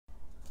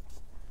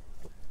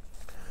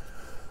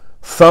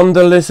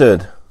Thunder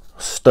lizard,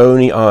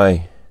 stony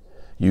eye,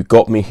 you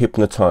got me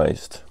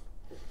hypnotized.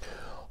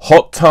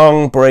 Hot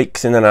tongue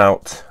breaks in and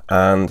out,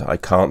 and I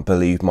can't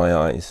believe my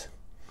eyes.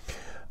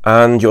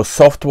 And your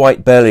soft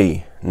white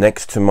belly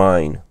next to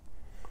mine.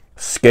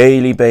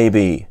 Scaly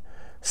baby,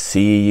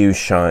 see you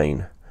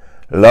shine.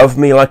 Love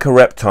me like a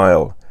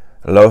reptile,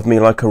 love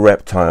me like a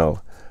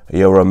reptile.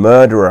 You're a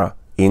murderer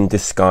in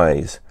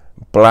disguise.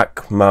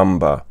 Black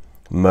Mamba,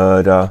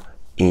 murder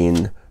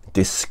in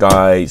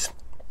disguise.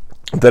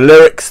 The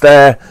lyrics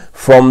there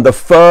from the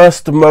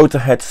first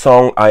Motorhead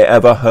song I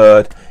ever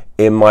heard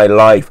in my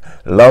life.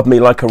 Love me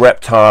like a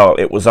reptile.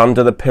 It was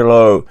under the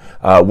pillow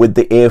with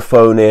the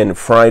earphone in.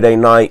 Friday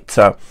night,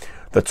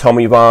 the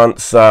Tommy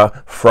Vance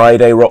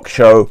Friday rock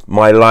show.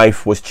 My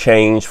life was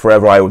changed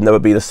forever. I would never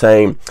be the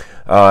same.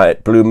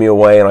 It blew me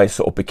away, and I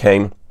sort of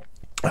became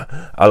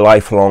a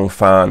lifelong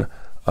fan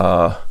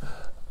at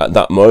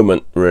that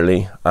moment,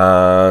 really.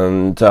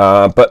 And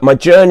but my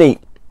journey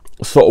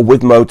sort of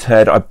with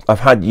Motorhead,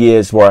 I've had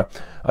years where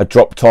I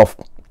dropped off,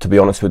 to be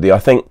honest with you. I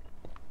think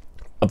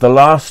the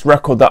last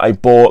record that I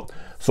bought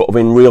sort of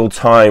in real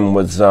time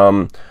was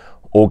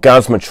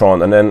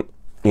Orgasmatron, and then,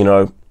 you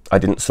know, I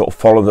didn't sort of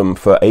follow them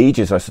for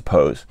ages, I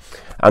suppose.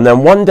 And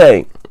then one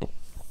day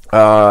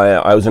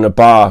I was in a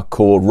bar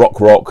called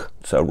Rock,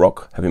 it's a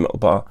rock heavy metal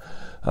bar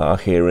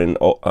here in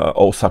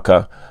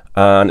Osaka,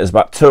 and it was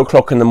about 2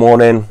 o'clock in the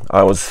morning.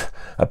 I was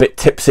a bit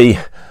tipsy,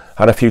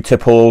 had a few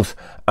tipples.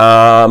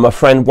 My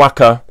friend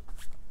Waka,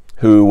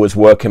 who was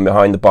working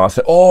behind the bar,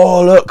 said,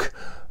 "Oh, look,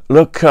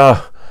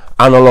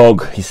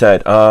 Analog," he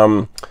said,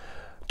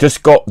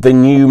 "just got the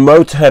new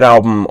Motorhead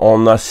album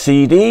on a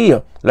CD.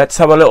 Let's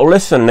have a little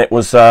listen." It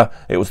was the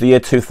year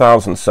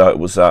 2000, so it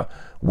was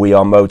We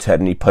Are Motorhead,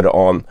 and he put it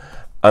on.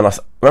 And I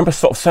remember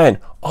sort of saying,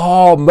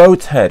 "Oh,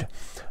 Motorhead,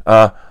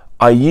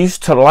 I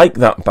used to like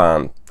that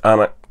band."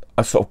 And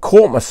I sort of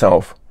caught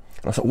myself.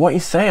 I thought, "What are you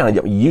saying?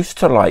 I used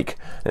to like?"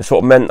 And it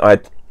sort of meant I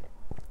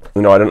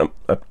don't know,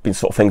 been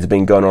sort of things have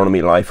been going on in my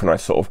life, and I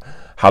sort of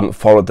hadn't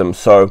followed them.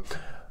 So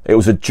it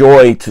was a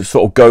joy to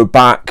sort of go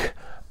back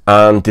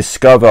and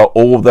discover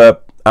all the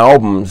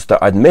albums that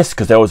I'd missed,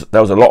 because there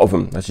was a lot of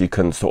them, as you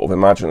can sort of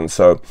imagine. And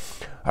so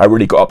I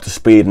really got up to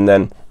speed, and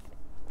then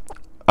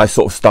I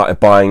sort of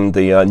started buying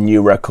the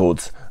new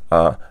records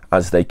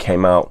as they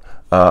came out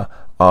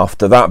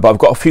after that. But I've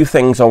got a few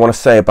things I want to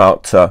say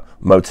about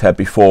Motorhead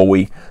before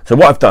we. So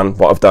what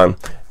I've done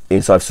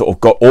is I've sort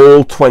of got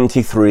all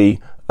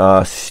 23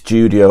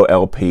 studio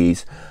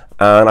LPs,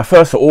 and I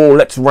first thought, oh,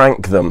 let's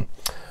rank them.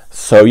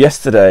 So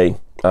yesterday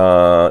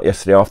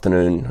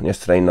afternoon and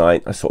yesterday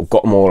night, I sort of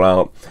got them all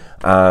out,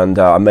 and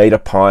I made a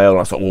pile, and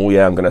I thought, oh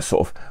yeah, I'm going to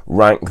sort of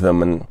rank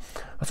them. And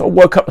I sort of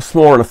woke up this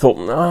morning and I thought,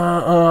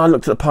 I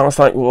looked at the pile, and I was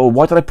like, well,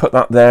 why did I put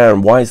that there,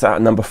 and why is that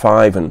at number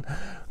 5, and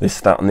this,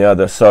 that, and the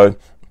other. So,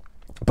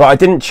 but I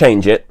didn't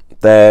change it.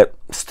 They're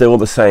still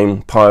the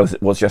same pile as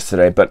it was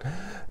yesterday. But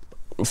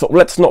sort of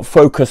let's not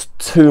focus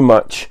too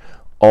much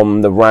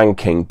on the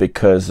ranking,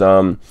 because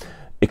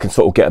it can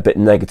sort of get a bit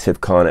negative,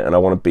 can't it? And I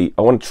want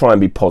to try and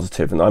be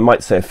positive, and I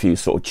might say a few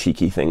sort of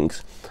cheeky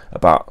things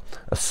about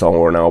a song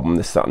or an album,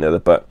 this, that, and the other,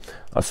 but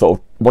I sort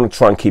of want to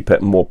try and keep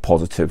it more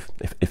positive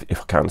if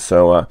I can.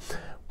 So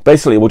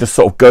basically, we'll just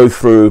sort of go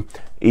through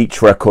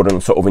each record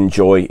and sort of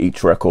enjoy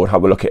each record,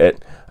 have a look at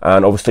it,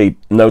 and obviously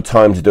no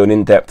time to do an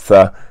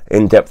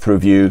in-depth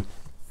review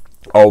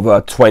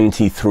of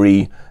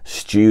 23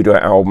 studio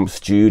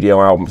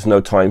albums.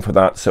 No time for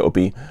that. So it'll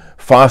be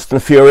fast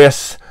and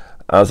furious,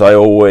 as I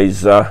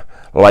always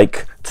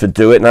like to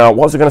do it. Now,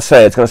 what was I going to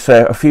say? I was going to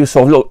say a few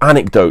sort of little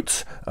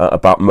anecdotes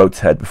about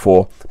Motorhead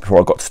before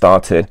I got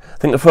started. I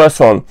think the first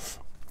one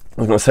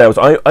I was going to say was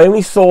I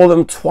only saw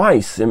them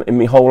twice in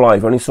my whole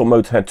life. I only saw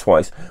Motorhead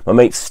twice. My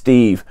mate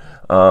Steve,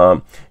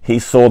 he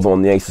saw them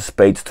on the Ace of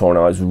Spades tour, and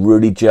I was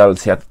really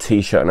jealous. He had the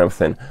t-shirt and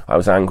everything. I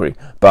was angry,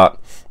 but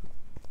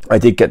I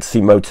did get to see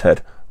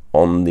Motorhead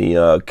on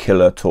the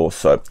Killer tour,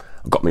 so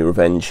I got me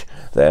revenge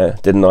there,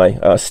 didn't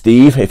I?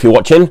 Steve, if you're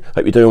watching,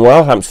 hope you're doing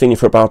well. I haven't seen you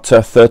for about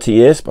 30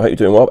 years, but I hope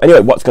you're doing well. Anyway,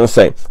 what's going to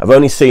say? I've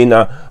only seen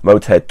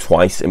Motorhead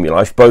twice in my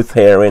life, both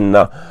here in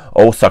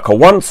Osaka.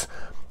 Once,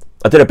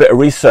 I did a bit of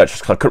research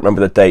because I couldn't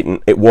remember the date, and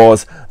it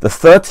was the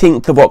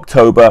 13th of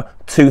October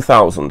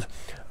 2000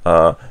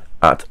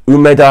 at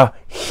Umeda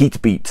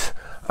Heatbeat.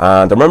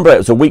 And I remember it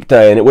was a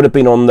weekday, and it would have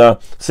been on the...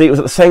 See, it was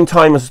at the same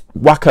time as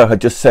Waka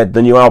had just said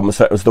the new album,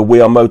 so it was the We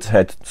Are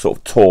Motorhead sort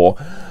of tour.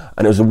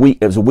 And it was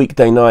a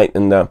weekday night,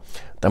 and I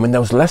mean, there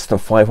was less than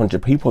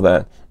 500 people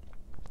there,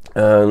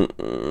 and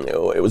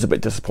it was a bit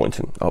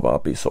disappointing.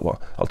 I'll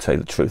tell you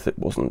the truth, it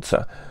wasn't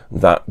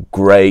that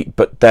great.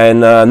 But then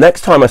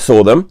next time I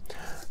saw them,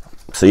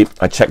 see,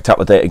 I checked out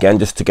the date again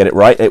just to get it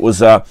right. It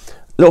was a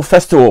little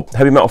festival,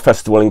 heavy metal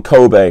festival in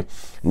Kobe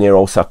near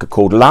Osaka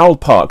called Loud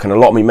Park, and a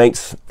lot of my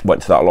mates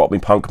went to that, a lot of my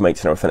punk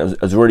mates and everything.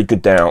 It was a really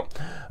good day out.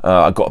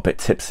 I got a bit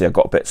tipsy, I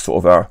got a bit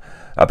sort of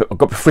I got a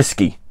bit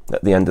frisky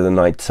at the end of the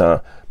night.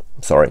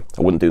 Sorry,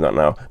 I wouldn't do that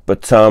now.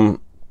 But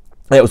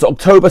It was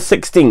October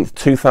 16th,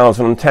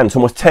 2010, so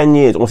almost 10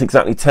 years, almost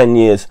exactly 10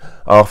 years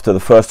after the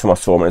first time I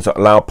saw them. It was at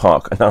Loud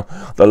Park. And now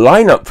the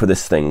lineup for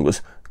this thing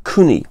was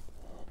Kuni,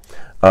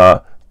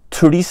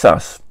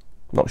 Turisas,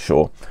 not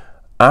sure,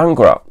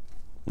 Angra,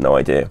 no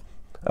idea,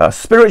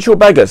 Spiritual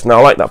Beggars, now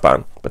I like that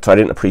band, but I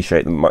didn't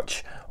appreciate them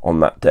much on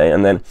that day,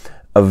 and then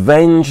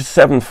Avenged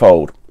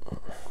Sevenfold,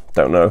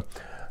 don't know,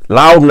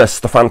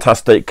 Loudness, the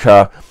fantastic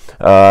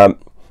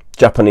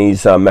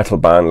Japanese metal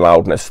band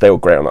Loudness, they were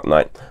great on that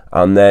night.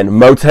 And then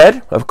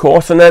Motörhead, of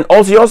course, and then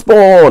Ozzy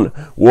Osbourne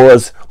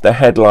was the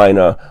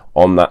headliner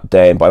on that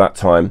day. And by that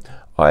time,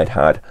 I'd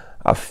had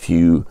a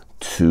few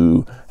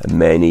too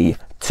many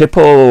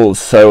tipples.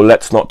 So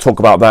let's not talk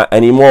about that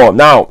anymore.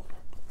 Now,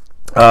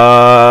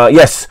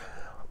 yes,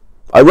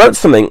 I wrote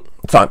something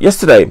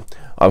yesterday.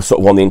 I was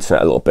sort of on the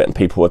internet a little bit, and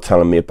people were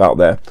telling me about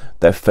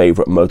their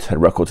favourite Motörhead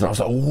records. And I was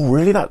like, oh,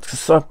 really?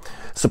 That's a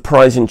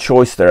surprising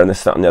choice there, and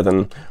this, that, and the other.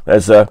 And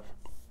there's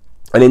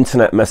an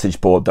internet message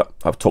board that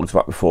I've talked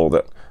about before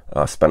that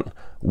I spent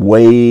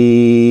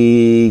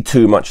way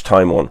too much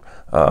time on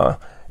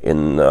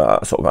in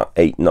sort of about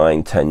 8,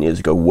 9, 10 years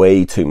ago.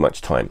 Way too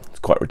much time. It's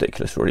quite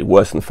ridiculous, really.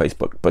 Worse than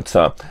Facebook. But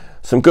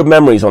some good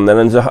memories on there.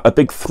 And there's a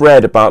big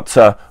thread about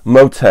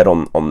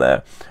Motörhead on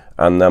there.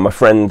 And my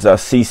friend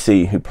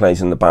CC, who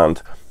plays in the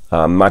band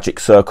Magic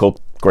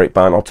Circle, great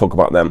band. I'll talk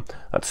about them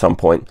at some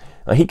point.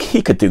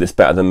 He could do this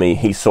better than me.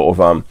 He sort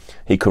of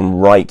he can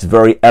write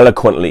very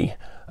eloquently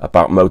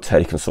about Motörhead.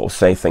 He can sort of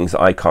say things that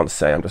I can't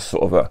say. I'm just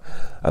sort of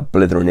a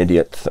blithering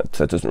idiot that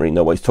doesn't really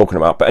know what he's talking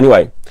about. But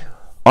anyway,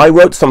 I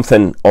wrote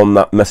something on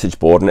that message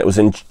board, and it was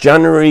in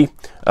January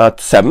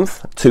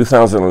 7th,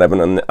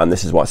 2011, and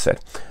this is what I said.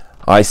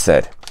 I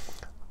said,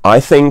 I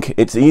think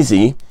it's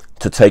easy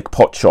to take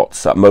pot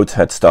shots at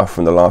Motörhead stuff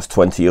from the last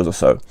 20 years or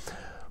so.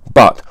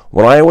 But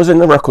when I was in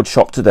the record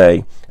shop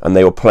today and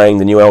they were playing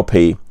the new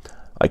LP,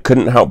 I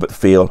couldn't help but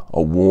feel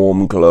a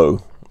warm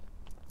glow.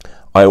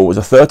 I was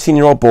a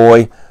 13-year-old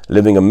boy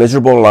living a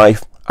miserable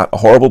life at a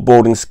horrible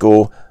boarding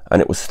school,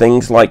 and it was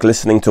things like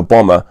listening to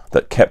Bomber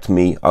that kept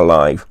me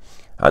alive.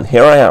 And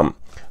here I am,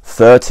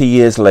 30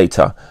 years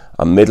later,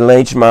 a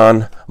middle-aged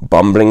man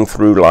bumbling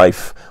through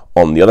life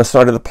on the other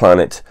side of the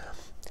planet,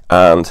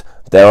 and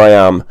there I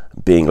am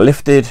being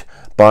lifted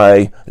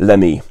by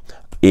Lemmy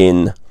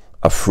in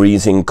a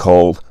freezing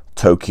cold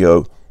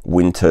Tokyo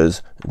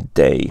winter's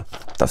day.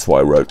 That's what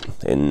I wrote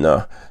in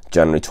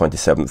January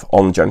 27th,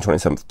 on January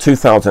 27th,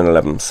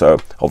 2011. So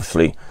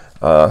obviously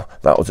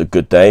that was a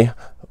good day,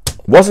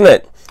 wasn't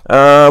it?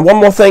 One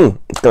more thing I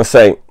was going to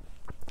say.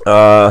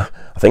 I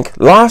think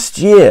last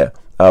year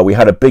we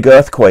had a big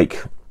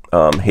earthquake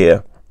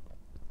here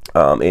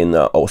in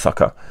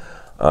Osaka,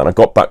 and I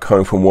got back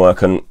home from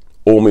work, and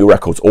all my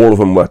records, all of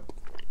them were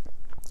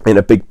in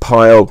a big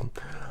pile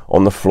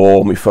on the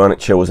floor. My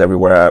furniture was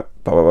everywhere,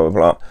 blah, blah, blah,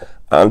 blah.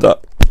 And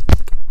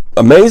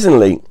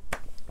amazingly,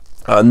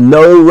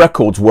 no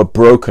records were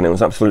broken. It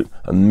was absolute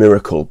a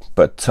miracle.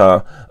 But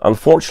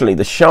unfortunately,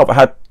 the shelf, I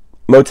had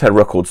Motörhead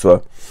records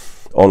were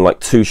on like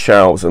 2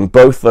 shelves, and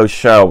both those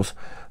shelves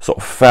sort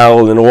of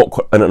fell in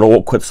an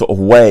awkward sort of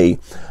way.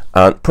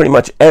 And pretty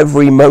much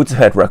every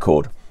Motörhead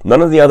record,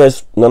 none of the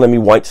others, none of me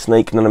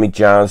Whitesnake, none of me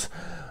Jazz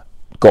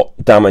got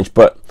damaged,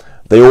 but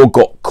they all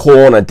got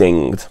corner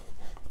dinged,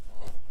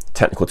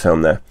 technical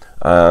term there.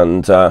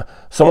 And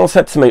someone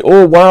said to me,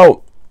 oh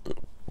wow,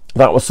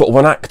 that was sort of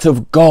an act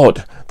of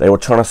God. They were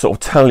trying to sort of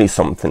tell you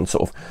something,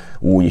 sort of,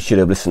 oh, you should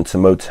have listened to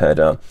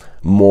Motörhead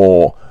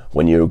more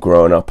when you were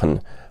growing up,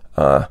 and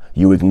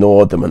you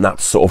ignored them, and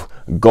that's sort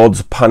of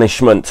God's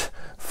punishment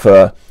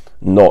for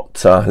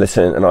not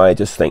listening. And I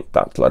just think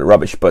that's a load of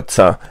rubbish. But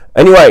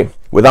anyway,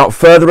 without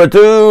further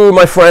ado,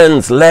 my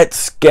friends,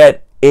 let's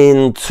get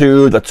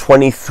into the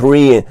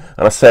 23. And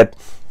I said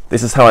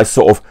this is how I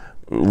sort of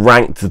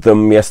ranked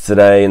them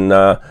yesterday, and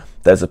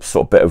there's a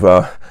sort of bit of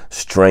a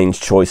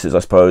strange choices, I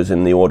suppose,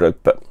 in the order,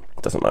 but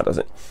it doesn't matter, does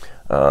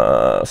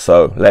it?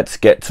 So let's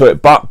get to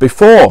it. But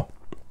before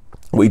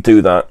we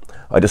do that,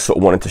 I just sort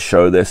of wanted to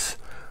show this.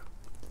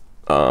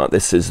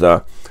 This is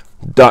the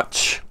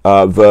Dutch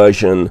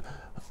version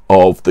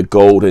of the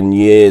Golden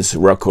Years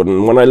record,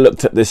 and when I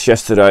looked at this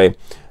yesterday,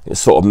 it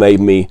sort of made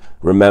me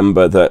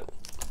remember that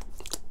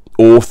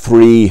all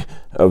 3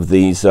 of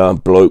these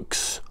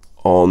blokes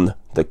on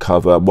the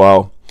cover,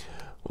 well,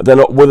 they're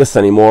not with us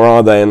anymore,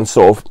 are they? And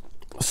sort of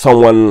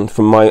someone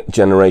from my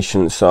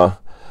generation, it's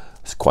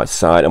quite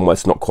sad. And well,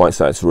 it's not quite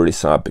sad, it's really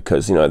sad,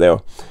 because you know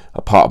they're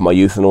a part of my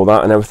youth and all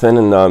that and everything.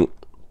 And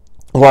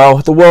well,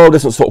 the world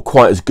isn't sort of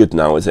quite as good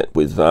now, is it,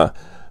 with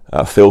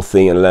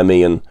Filthy and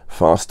Lemmy and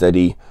Fast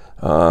Eddie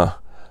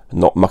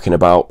not mucking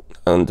about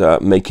and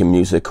making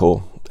music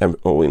or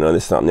you know,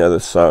 this, that and the other.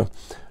 So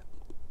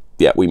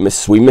yeah, we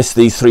miss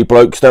these 3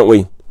 blokes, don't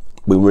we?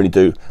 We really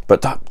do.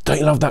 But don't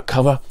you love that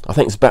cover? I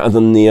think it's better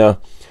than the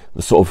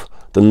sort of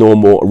the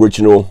normal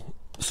original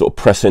sort of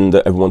pressing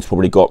that everyone's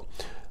probably got.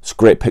 It's a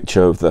great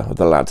picture of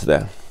the lads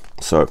there.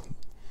 So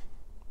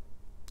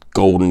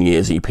Golden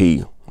Years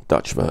EP,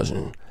 Dutch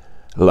version,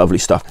 lovely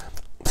stuff.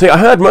 See, I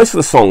heard most of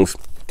the songs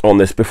on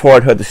this before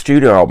I'd heard the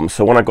studio albums.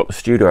 So when I got the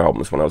studio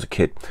albums when I was a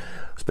kid,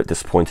 I was a bit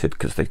disappointed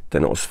because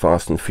they're not as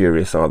fast and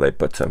furious, are they?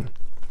 But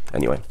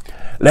anyway,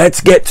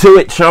 let's get to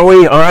it, shall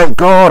we? All right,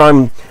 God,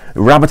 I'm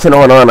rabbiting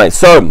on, aren't I?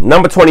 So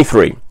number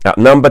 23. At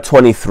number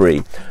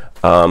 23,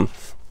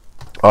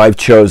 I've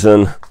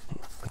chosen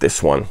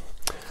this one.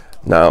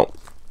 Now,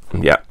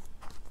 yeah.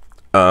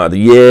 The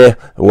year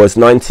was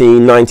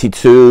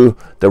 1992.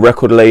 The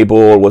record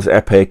label was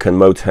Epic, and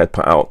Motorhead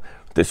put out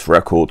this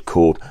record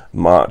called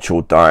March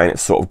or Die, and it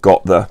sort of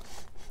got the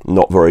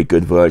not very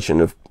good version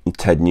of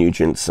Ted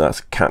Nugent's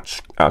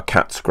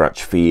Cat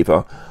Scratch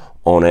Fever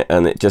on it,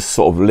 and it just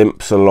sort of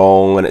limps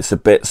along, and it's a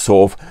bit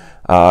sort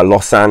of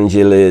Los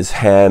Angeles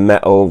hair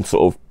metal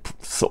sort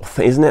of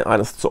thing, isn't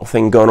it? Sort of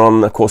thing going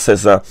on. Of course,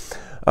 there's a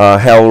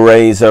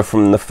Hellraiser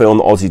from the film.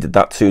 Ozzy did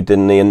that too,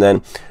 didn't he? And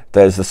then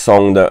there's the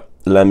song that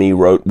Lemmy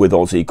wrote with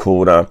Ozzy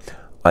called I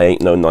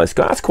Ain't No Nice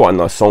Guy. That's quite a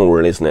nice song,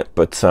 really, isn't it?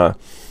 But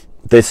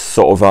this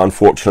sort of,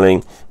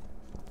 unfortunately,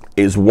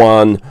 is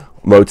one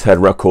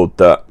Motorhead record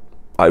that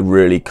I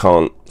really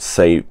can't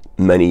say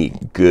many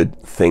good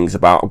things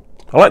about.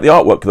 I like the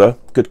artwork, though.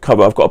 Good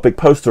cover. I've got a big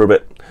poster of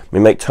it. My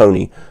mate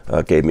Tony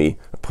gave me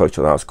a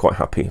poster that I was quite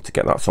happy to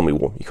get that. Somebody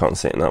wore. You can't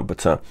see it now,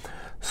 but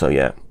so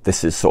yeah,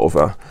 this is sort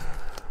of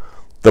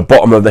the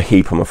bottom of the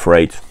heap, I'm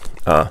afraid.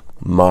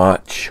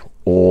 March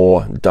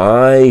or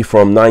Die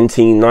from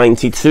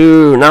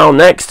 1992. Now,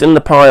 next in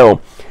the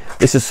pile,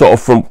 this is sort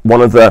of from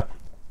one of the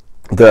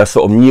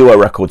sort of newer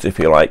records, if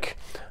you like.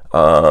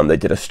 They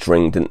did a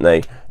string, didn't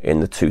they, in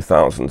the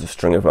 2000s, a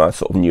string of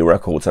sort of new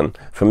records, and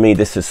for me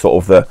this is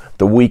sort of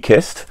the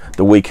weakest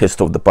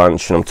of the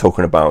bunch, and I'm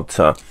talking about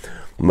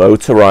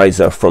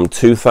Motorizer from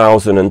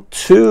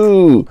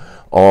 2002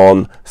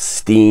 on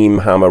Steam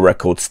Hammer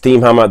Records.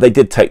 Steam Hammer, they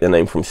did take the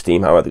name from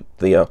Steam Hammer,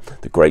 the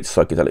great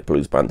psychedelic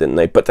blues band, didn't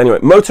they? But anyway,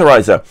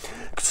 Motorizer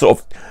sort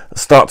of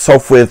starts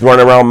off with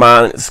Run Around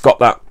Man. It's got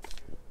that,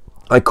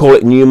 I call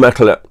it new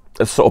metal,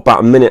 it's sort of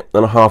about a minute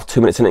and a half, 2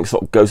 minutes in, it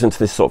sort of goes into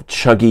this sort of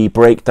chuggy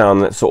breakdown,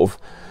 and it sort of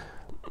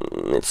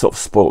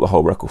spoiled the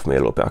whole record for me a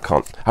little bit. I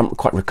haven't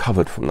quite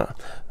recovered from that.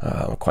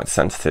 I'm quite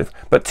sensitive.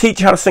 But Teach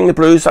You How to Sing the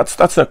Blues,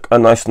 that's a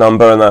nice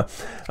number,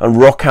 and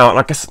Rock Out. And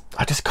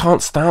I just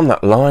can't stand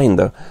that line,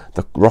 the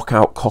rock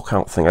out, cock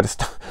out thing. I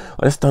just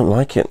don't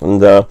like it.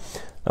 And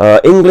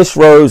English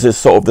Rose is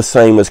sort of the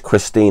same as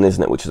Christine,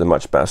 isn't it? Which is a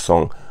much better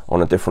song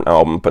on a different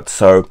album. But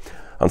so,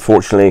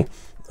 unfortunately,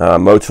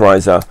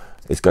 Motorizer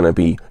is going to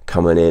be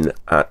coming in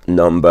at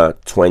number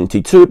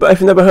 22. But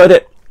if you've never heard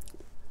it,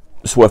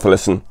 it's worth a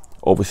listen,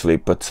 obviously.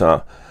 But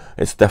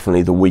it's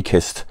definitely the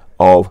weakest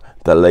of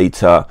the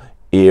later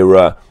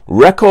era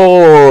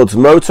records.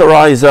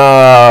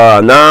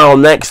 Motorizer. Now,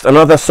 next,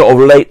 another sort of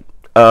late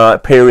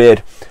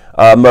period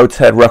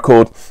Motorhead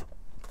record.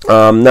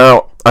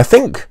 Now, I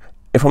think,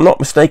 if I'm not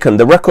mistaken,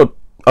 the record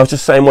I was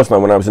just saying, wasn't I,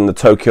 when I was in the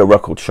Tokyo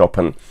record shop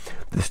and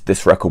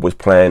this record was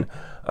playing,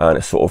 and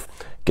it sort of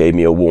gave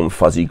me a warm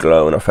fuzzy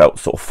glow, and I felt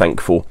sort of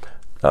thankful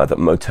that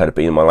Motorhead had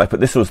been in my life.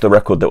 But this was the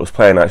record that was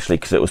playing, actually,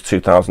 because it was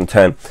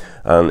 2010,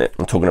 and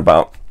I'm talking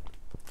about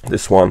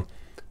this one,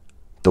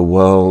 The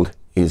World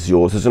Is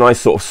Yours. There's a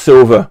nice sort of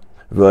silver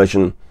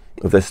version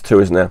of this too,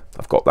 isn't there?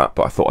 I've got that,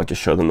 but I thought I'd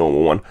just show the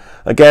normal one.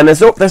 Again,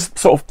 there's never a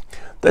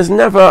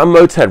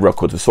Motorhead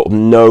record with sort of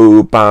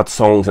no bad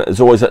songs.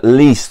 There's always at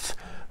least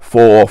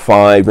 4 or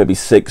 5, maybe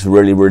 6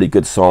 really, really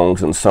good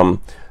songs, and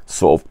some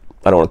sort of,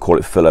 I don't want to call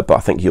it filler, but I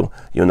think you'll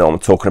know what I'm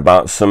talking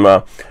about. Some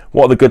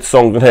what are the good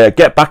songs in here?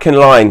 Get Back in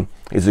Line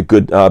is a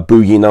good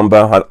boogie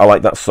number. I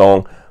like that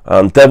song.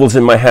 Devil's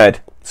in My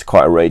Head, it's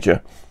quite a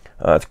rager.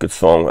 It's a good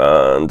song.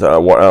 And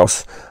what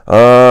else?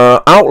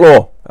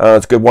 Outlaw,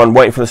 it's a good one.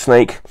 Waiting for the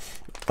Snake,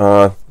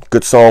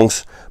 good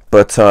songs.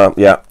 But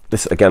yeah,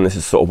 this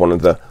is sort of one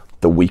of the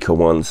weaker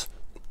ones,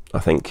 I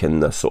think,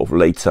 in the sort of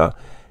later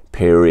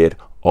period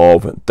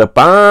of the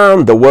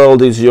band. The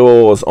World Is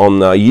Yours on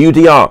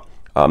UDR.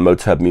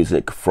 Motorhead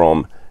music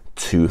from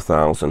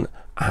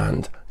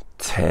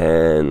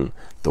 2010.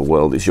 The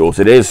World Is Yours.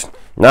 It is.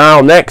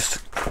 Now, next,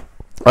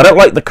 I don't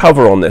like the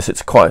cover on this.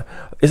 It's the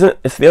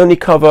only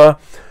cover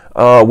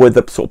with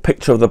the sort of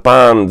picture of the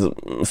band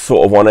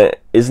sort of on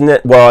it, isn't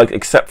it? Well,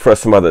 except for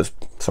some others.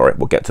 Sorry,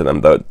 we'll get to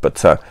them though.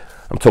 But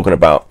I'm talking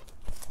about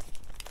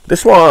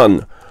this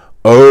one,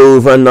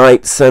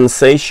 Overnight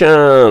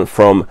Sensation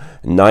from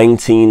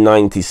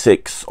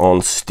 1996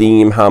 on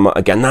Steam Hammer.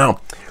 Again, now,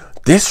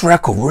 this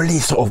record really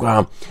sort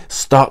of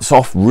starts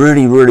off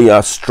really, really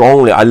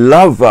strongly. I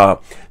love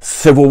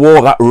Civil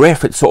War, that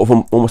riff. It's sort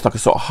of almost like a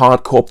sort of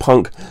hardcore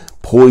punk,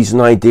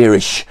 Poison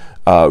Idea-ish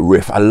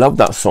riff. I love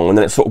that song. And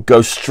then it sort of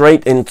goes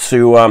straight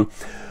into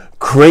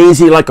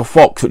Crazy Like a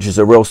Fox, which is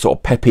a real sort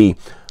of peppy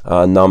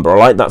number. I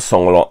like that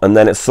song a lot. And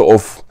then it sort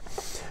of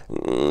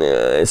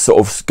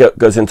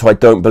goes into I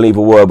Don't Believe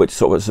a Word, which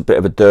sort of is a bit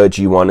of a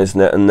dirgy one, isn't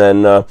it? And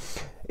then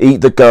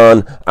Eat the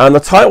Gun, and the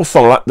title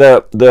song, like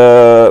the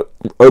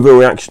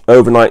Overnight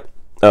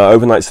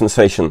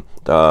Sensation.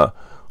 The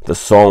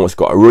song has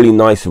got a really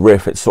nice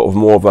riff. It's sort of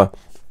more of a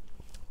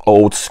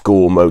old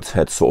school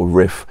Motorhead sort of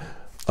riff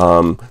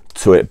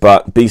to it,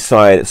 but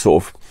B-side, it's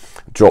sort of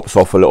drops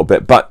off a little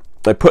bit, but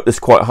they put this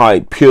quite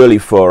high purely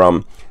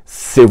for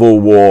Civil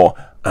War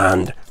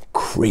and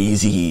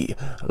Crazy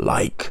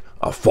Like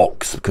a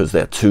Fox, because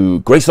they're two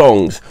great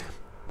songs.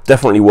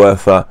 Definitely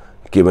worth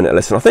giving it a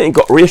listen. I think it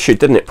got reissued,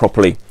 didn't it,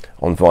 properly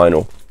on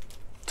vinyl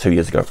 2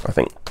 years ago, I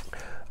think.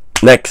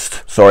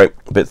 Next, sorry,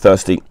 a bit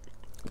thirsty.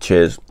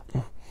 Cheers.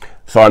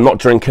 So I'm not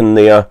drinking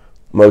the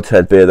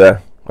Motorhead beer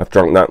there. I've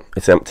drunk that.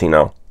 It's empty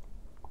now.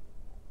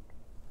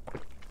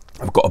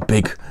 I've got a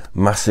big,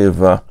 massive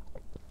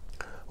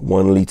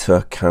 1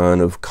 litre can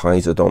of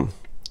Kaiserdom.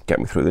 Get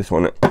me through this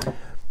one.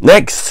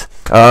 Next,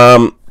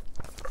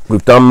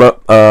 we've done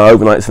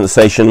Overnight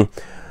Sensation.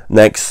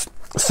 Next,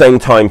 same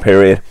time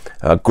period.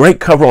 Great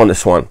cover on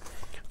this one.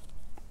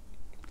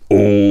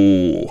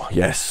 Oh,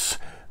 yes.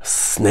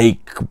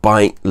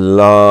 Snakebite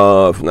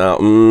Love. Now,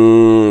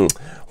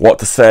 what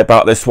to say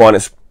about this one?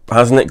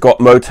 Hasn't it got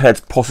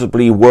Motorhead's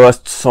possibly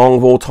worst song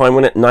of all time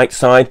on it,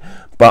 Nightside?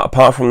 But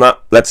apart from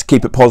that, let's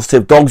keep it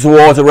positive. Dogs of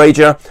War is a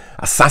rager.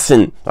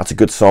 Assassin, that's a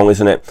good song,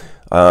 isn't it?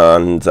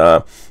 And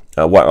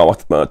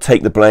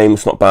Take the Blame,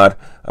 it's not bad.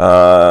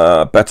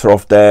 Better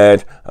Off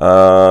Dead,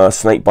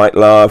 Snakebite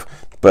Love.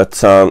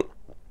 But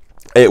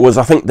it was,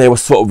 I think they were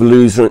sort of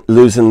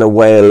losing their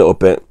way a little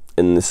bit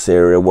in this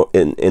era,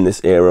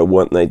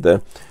 weren't they?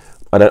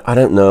 I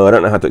don't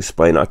know how to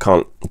explain it. I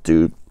can't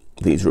do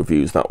these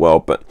reviews that well,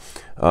 but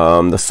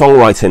the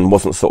songwriting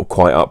wasn't sort of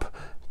quite up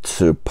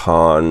to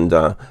par, and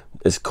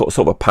it's sort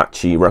of a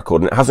patchy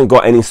record, and it hasn't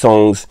got any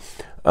songs,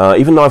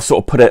 even though I've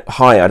sort of put it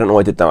higher. I don't know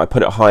why I did that. I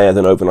put it higher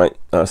than Overnight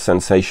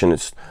Sensation.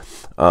 It's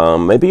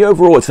maybe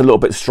overall it's a little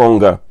bit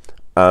stronger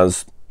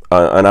as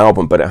an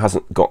album, but it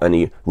hasn't got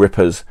any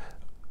rippers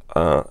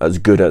as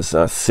good as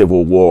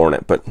Civil War on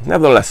it, but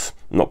nevertheless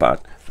not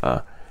bad.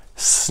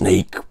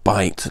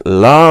 Snakebite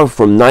Love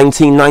from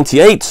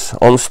 1998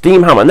 on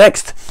Steamhammer.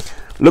 Next,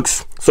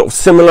 looks sort of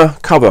similar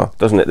cover,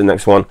 doesn't it? The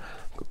next one,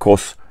 of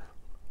course,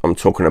 I'm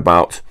talking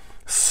about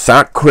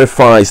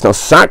Sacrifice. Now,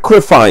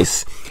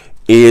 Sacrifice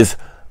is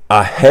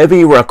a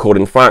heavy record.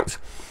 In fact,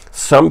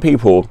 some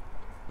people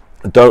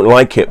don't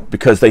like it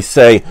because they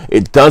say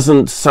it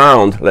doesn't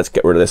sound. Let's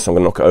get rid of this. I'm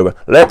going to knock it over.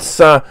 Let's.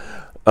 Yeah.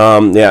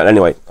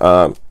 Anyway,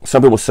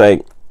 some people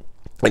say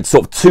it's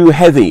sort of too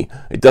heavy.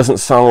 It doesn't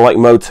sound like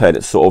Motorhead.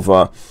 It's sort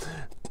of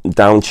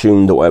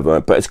down-tuned or whatever.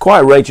 But it's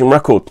quite a raging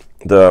record.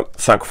 The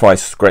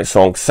Sacrifice, great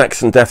song.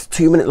 Sex and Death,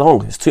 2 minute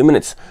long. It's 2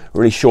 minutes.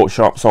 Really short,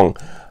 sharp song.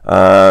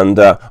 And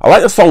I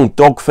like the song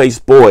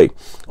Dog-Faced Boy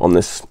on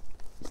this.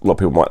 A lot of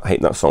people might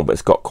hate that song, but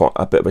it's got quite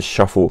a bit of a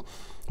shuffle.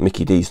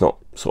 Mickey D's not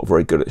sort of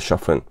very good at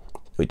shuffling.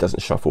 He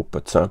doesn't shuffle,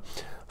 but sort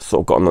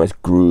of got a nice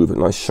groove, a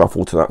nice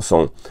shuffle to that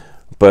song.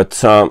 But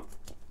some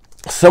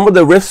of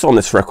the riffs on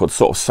this record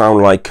sort of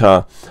sound like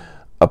a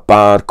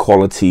bad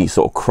quality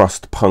sort of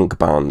crust punk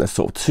band. They're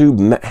sort of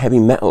too heavy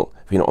metal,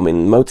 if you know what I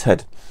mean.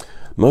 Motorhead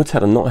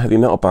are not a heavy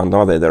metal band,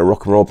 are they? They're a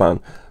rock and roll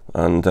band.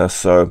 And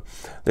so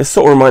this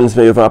sort of reminds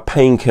me of our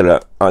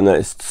Painkiller. I know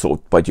it's sort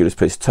of by Judas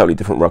Priest, totally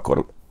different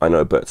record, I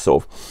know, but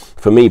sort of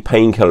for me,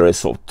 Painkiller is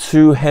sort of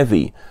too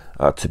heavy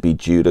to be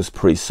Judas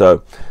Priest.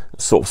 So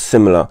sort of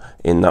similar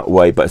in that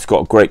way, but it's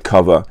got a great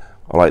cover.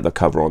 I like the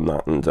cover on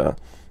that. And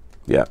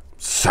yeah,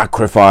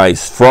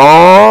 Sacrifice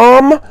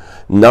from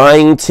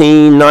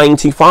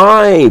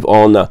 1995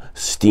 on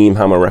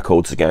Steamhammer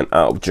Records, again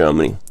out of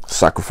Germany.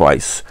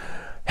 Sacrifice,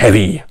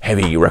 heavy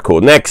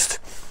record. Next,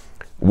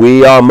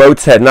 We Are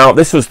Motorhead. Now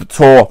this was the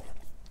tour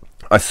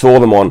I saw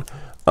them on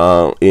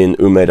in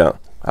Umeda,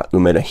 at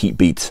Umeda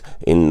Heatbeat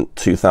in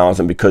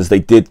 2000, because they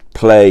did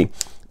play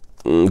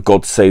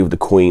God Save the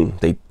Queen.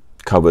 They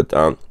covered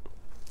the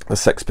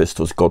Sex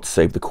Pistols' God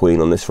Save the Queen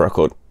on this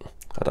record.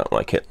 I don't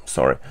like it,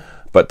 sorry.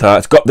 But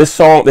it's got this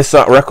song, this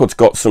record's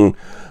got some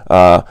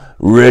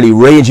really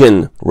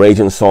raging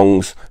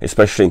songs,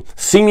 especially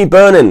See Me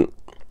Burning.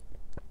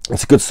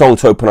 It's a good song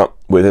to open up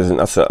with, isn't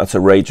it? That's a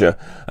rager.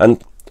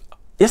 And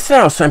yesterday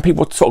I was saying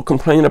people sort of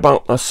complaining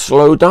about a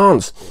slow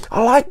dance.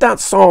 I like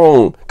that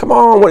song. Come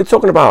on, what are you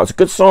talking about? It's a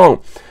good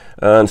song.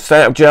 And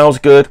Stay Up Jail's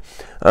good.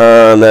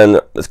 And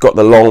then it's got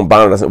the long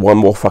ballad, doesn't it? One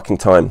More Fucking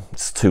Time.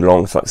 It's too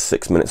long. It's like a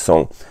 6 minute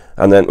song.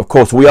 And then, of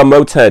course, We Are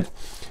Motorhead,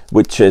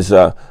 which is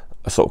a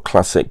sort of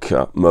classic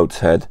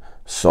Motorhead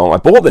song. I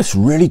bought this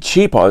really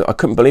cheap. I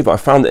couldn't believe it. I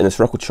found it in this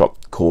record shop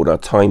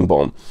called Time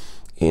Bomb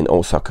in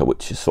Osaka,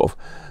 which is sort of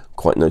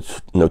quite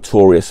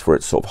notorious for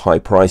its sort of high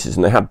prices.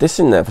 And they had this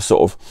in there for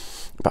sort of,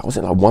 about, was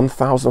it like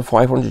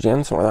 1,500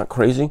 yen, something like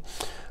that?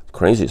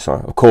 Crazy. So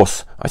of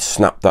course I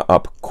snapped that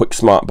up quick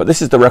smart. But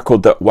this is the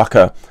record that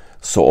Waka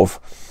sort of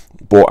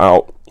bought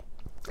out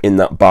in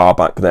that bar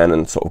back then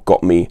and sort of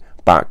got me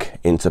back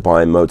into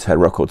buying Motorhead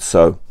records.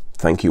 So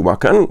thank you,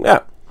 Waka. And yeah,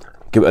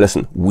 give it a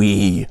listen.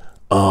 We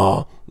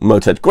Are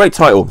Motorhead. Great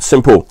title,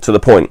 simple, to the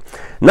point.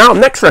 Now,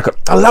 next record.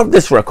 I love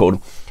this record.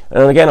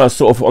 And again, I was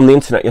sort of on the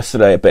internet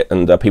yesterday a bit,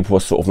 and people were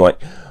sort of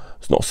like,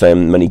 not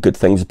saying many good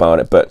things about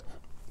it, but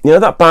you know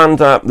that band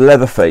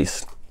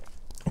Leatherface,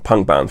 a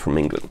punk band from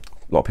England.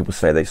 A lot of people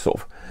say they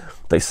sound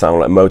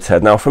like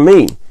Motorhead. Now, for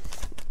me,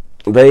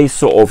 they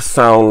sort of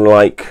sound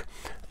like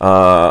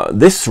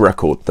this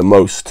record the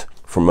most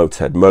from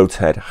Motorhead.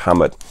 Motorhead,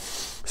 Hammered.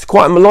 It's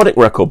quite a melodic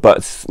record, but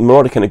it's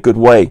melodic in a good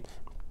way.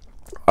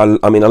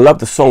 I mean, I love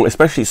the song,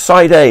 especially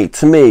side A,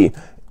 to me,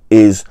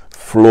 is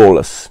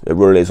flawless. It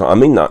really is. I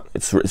mean that.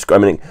 It's I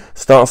mean, it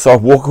starts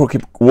off, walk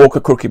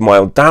a crooked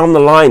mile, down the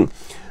line.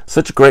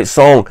 Such a great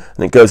song,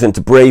 and it goes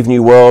into Brave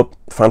New World,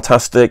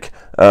 fantastic.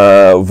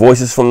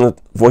 Voices from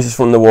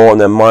the War,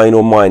 and then Mine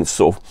or Mine.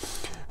 Sort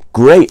of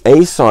great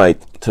A side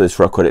to this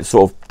record. It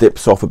sort of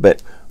dips off a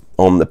bit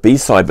on the B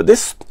side, but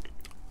this,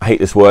 I hate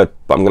this word,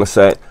 but I'm going to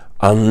say it,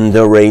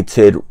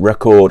 underrated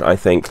record, I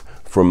think,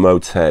 from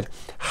Motorhead.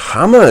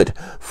 Hammered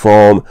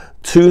from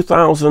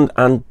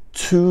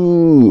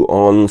 2002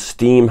 on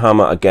Steam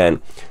Hammer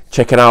again.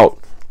 Check it out.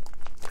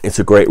 It's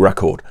a great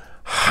record.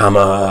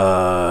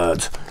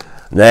 Hammered.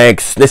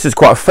 Next, this is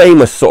quite a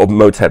famous sort of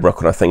Motorhead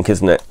record, I think,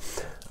 isn't it?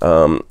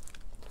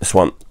 This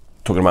one,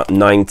 talking about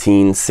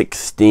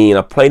 1916.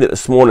 I played it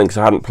this morning because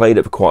I hadn't played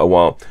it for quite a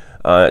while.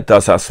 It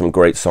does have some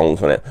great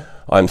songs on it.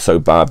 I'm So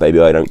Bad, Baby,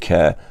 I Don't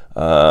Care.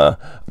 But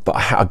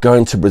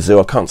Going to Brazil,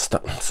 I can't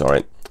stand.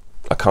 Sorry,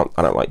 I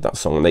don't like that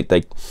song.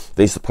 They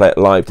used to play it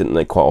live, didn't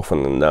they, quite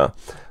often, and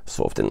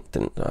sort of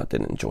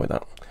didn't enjoy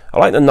that. I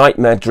like the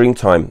Nightmare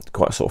Dreamtime,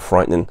 quite a sort of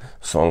frightening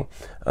song.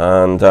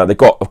 And they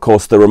got, of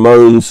course, the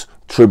Ramones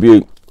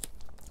tribute,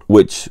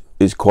 which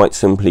is quite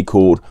simply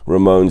called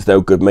Ramones. They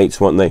were good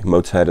mates, weren't they?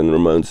 Motorhead and the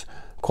Ramones,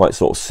 quite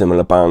sort of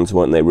similar bands,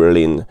 weren't they?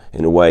 Really, in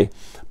a way.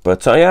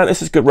 But yeah,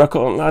 this is a good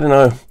record. I don't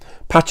know,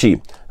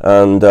 patchy,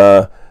 and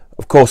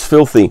of course,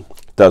 Filthy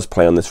does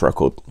play on this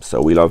record.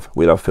 So we love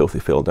Filthy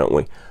Phil, don't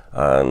we?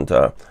 And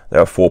they're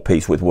a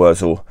four-piece with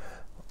Wurzel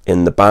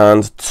in the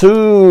band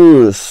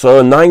too. So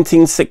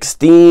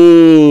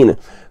 1916,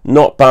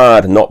 not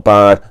bad, not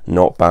bad,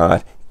 not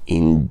bad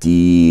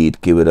indeed.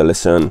 Give it a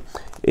listen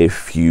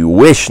if you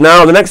wish.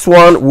 Now, the next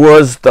one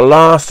was the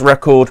last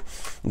record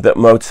that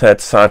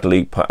Motorhead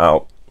sadly put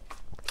out,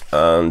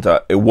 and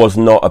it was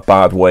not a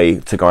bad way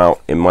to go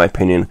out, in my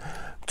opinion.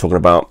 Talking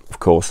about, of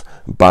course,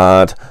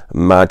 Bad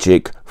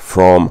Magic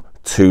from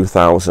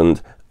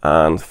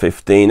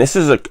 2015. This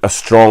is a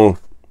strong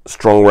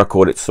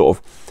record. It's sort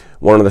of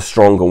one of the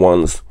stronger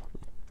ones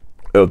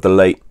of the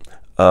late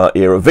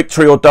era.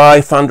 Victory or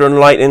Die, Thunder and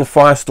Lightning,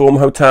 Firestorm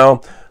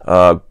Hotel.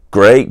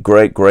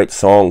 Great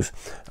songs.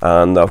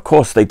 And of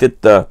course, they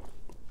did the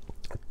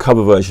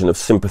cover version of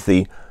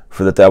Sympathy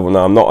for the Devil.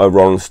 Now, I'm not a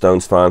Rolling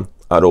Stones fan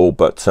at all,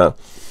 but I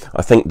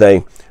think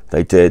they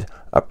did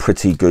a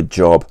pretty good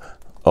job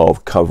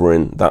of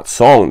covering that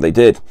song. They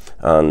did,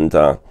 and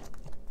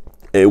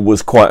it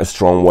was quite a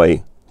strong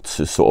way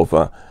to sort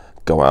of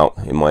go out,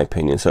 in my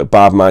opinion. So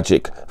Bad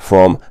Magic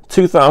from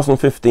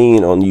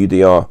 2015 on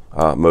UDR,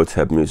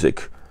 Motorhead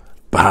Music.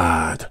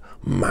 Bad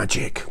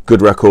Magic,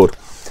 good record.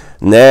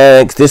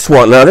 Next, this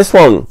one. Now this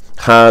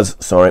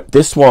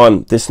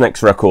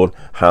next record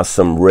has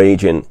some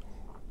raging,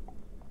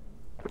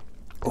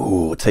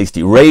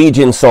 tasty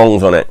raging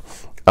songs on it.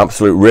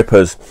 Absolute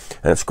rippers,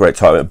 and it's a great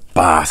title,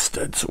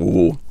 Bastards.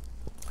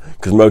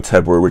 Because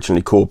Motorhead were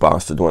originally called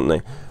Bastard, weren't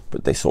they?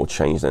 But they sort of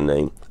changed their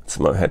name to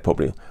Motorhead,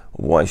 probably a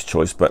wise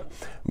choice. But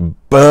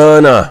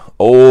Burner,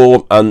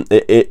 and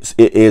it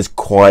is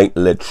quite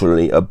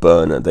literally a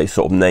burner. They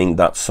sort of named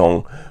that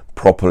song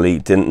properly,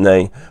 didn't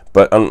they?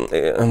 But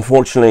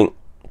unfortunately,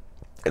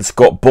 it's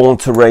got Born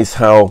to Raise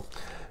Hell,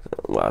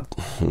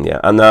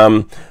 yeah,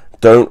 and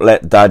Don't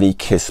Let Daddy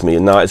Kiss Me.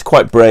 Now, it's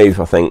quite brave,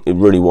 I think it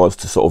really was,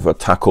 to sort of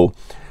tackle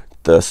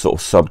the sort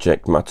of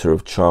subject matter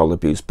of child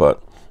abuse,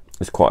 but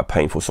it's quite a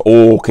painful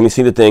song. Can you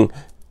see the ding?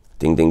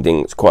 Ding, ding, ding.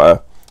 It's quite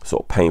a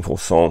sort of painful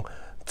song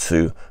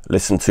to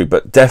listen to.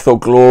 But Death or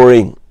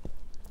Glory,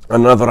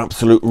 another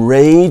absolute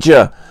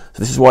rager. So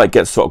this is why it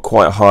gets sort of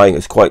quite high.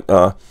 It's quite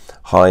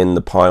high in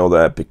the pile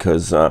there,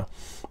 because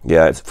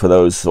yeah, it's for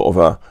those sort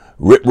of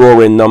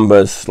rip-roaring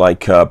numbers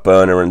like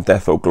Burner and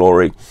Death or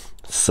Glory.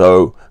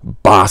 So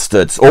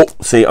Bastards.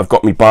 See, I've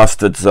got me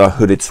Bastards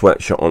hooded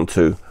sweatshirt on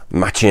too,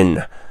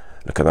 matching.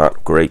 Look at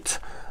that, great.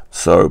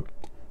 So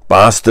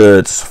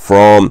Bastards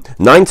from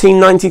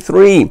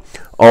 1993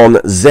 on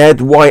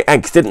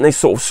ZYX. Didn't they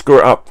sort of screw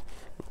it up?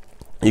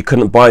 You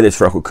couldn't buy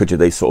this record, could you?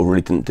 They sort of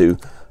really didn't do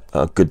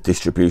good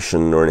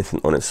distribution or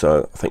anything on it.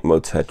 So I think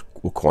Motorhead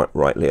were quite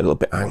rightly a little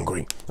bit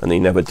angry, and they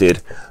never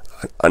did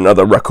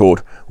another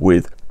record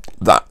with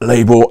that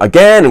label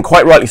again, and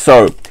quite rightly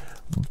so.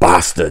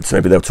 Bastards.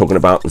 Maybe they were talking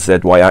about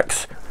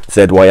ZYX.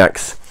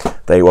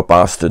 They were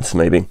bastards,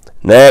 maybe.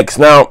 Next.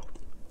 Now,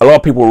 a lot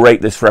of people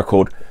rate this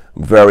record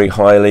very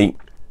highly.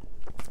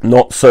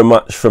 Not so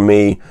much for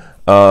me.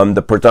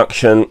 The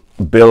production,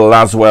 Bill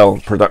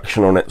Laswell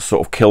production on it,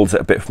 sort of kills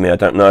it a bit for me. I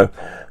don't know.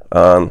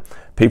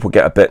 People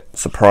get a bit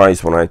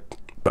surprised when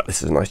but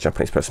this is a nice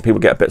Japanese person. People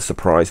get a bit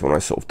surprised when I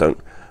sort of don't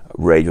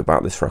rave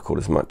about this record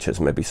as much as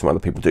maybe some other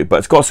people do. But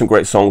it's got some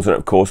great songs in it,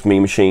 of course.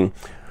 Mean Machine,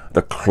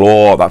 The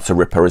Claw, that's a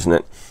ripper, isn't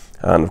it?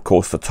 And of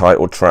course the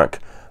title track.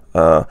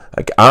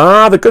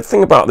 The good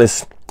thing about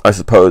this, I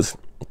suppose,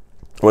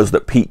 was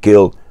that Pete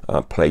Gill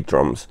played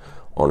drums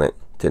on it,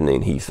 didn't he?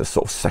 And he's the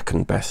sort of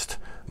second best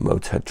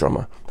Motorhead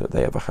drummer that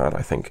they ever had,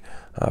 I think.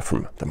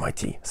 from the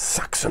mighty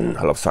Saxon.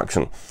 I love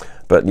Saxon.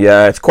 But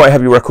yeah, it's quite a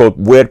heavy record.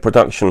 Weird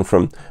production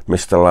from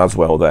Mr.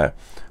 Laswell there.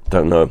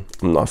 Don't know.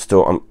 I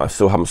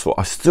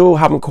still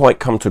haven't quite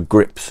come to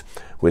grips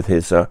with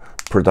his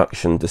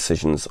production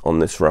decisions on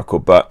this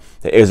record. But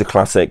it is a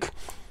classic.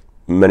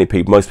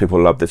 Most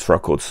people love this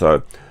record.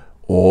 So,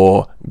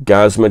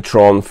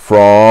 Orgasmatron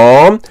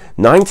from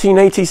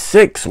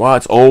 1986. Wow,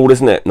 it's old,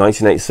 isn't it?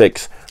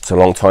 1986. It's a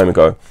long time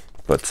ago.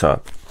 But it's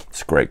a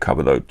great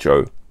cover though.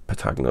 Joe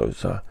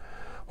Patagno's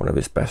one of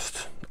his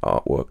best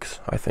artworks,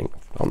 I think,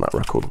 on that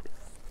record.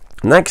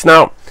 Next,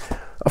 now,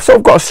 I've sort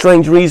of got a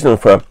strange reason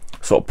for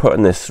sort of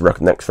putting this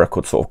next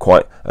record sort of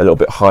quite a little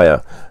bit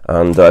higher,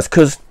 and it's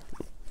because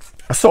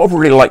I sort of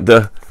really like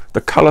the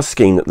colour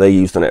scheme that they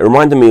used on it. It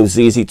reminded me of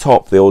ZZ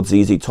Top. The old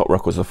ZZ Top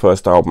records, the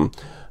first album,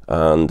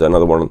 and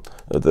another one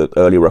of the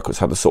early records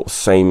had the sort of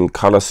same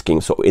colour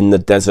scheme, sort of in the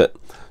desert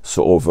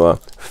sort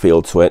of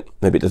feel to it.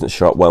 Maybe it doesn't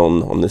show up well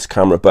on this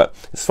camera, but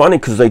it's funny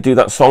because they do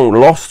that song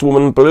Lost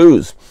Woman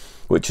Blues,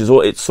 which is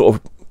all, it's sort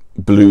of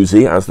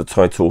bluesy as the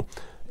title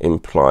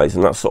implies,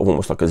 and that's sort of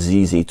almost like a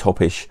ZZ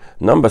Top-ish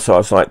number. So I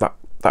was like,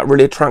 that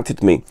really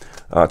attracted me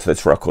to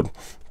this record.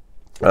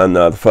 And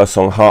the first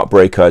song,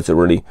 Heartbreaker, is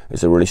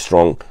a really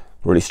strong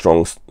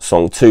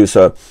song too.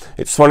 So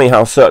it's funny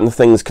how certain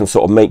things can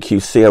sort of make you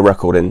see a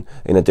record in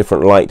a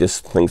different light.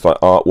 Just things like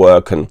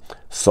artwork and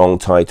song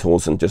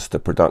titles and just the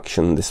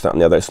production, this, that,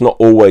 and the other. It's not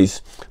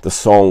always the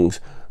songs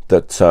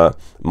that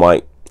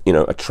might, you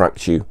know,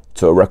 attract you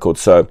to a record.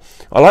 So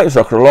I like this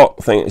record a lot.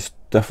 I think it's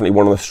definitely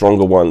one of the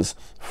stronger ones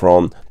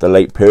from the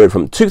late period,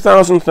 from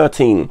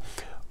 2013.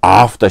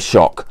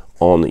 Aftershock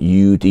on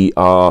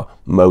UDR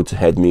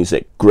Motorhead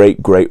Music.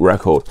 Great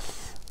record.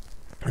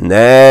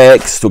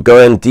 Next, we're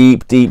going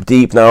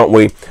deep now, aren't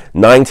we?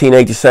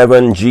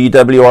 1987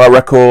 GWR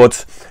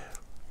Records,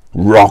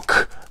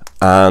 Rock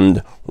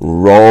and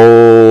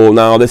Roll.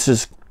 Now this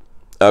is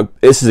a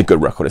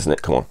good record, isn't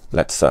it? Come on,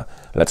 let's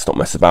not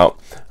mess about.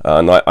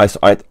 And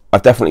I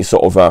definitely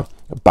sort of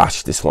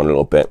bashed this one a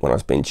little bit when I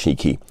was being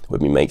cheeky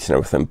with my mates and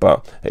everything,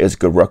 but it is a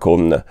good record,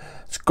 and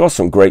it's got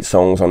some great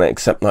songs on it,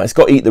 except it's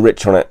got Eat the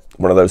Rich on it,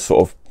 one of those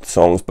sort of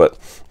songs. But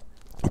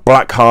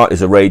Black Heart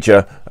is a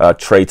rager,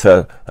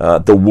 Traitor,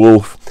 The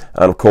Wolf,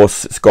 and of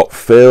course it's got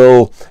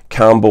Phil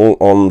Campbell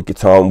on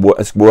guitar, and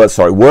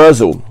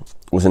Wurzel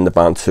was in the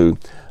band too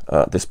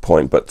at this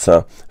point, but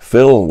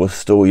Phil was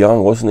still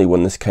young, wasn't he,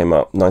 when this came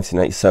out,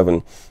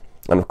 1987,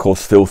 and of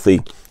course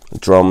Filthy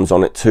drums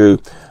on it too.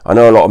 I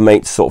know a lot of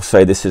mates sort of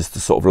say this is the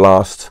sort of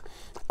last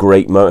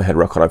great Motorhead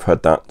record. I've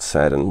heard that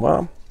said, and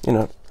well, you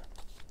know,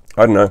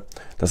 I don't know,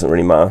 doesn't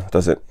really matter,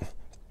 does it?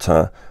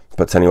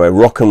 But anyway,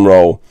 Rock and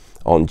Roll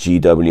on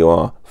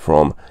GWR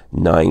from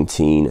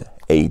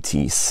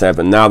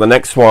 1987. Now the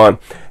next one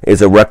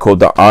is a record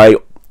that I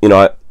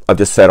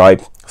just said I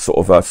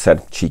sort of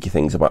said cheeky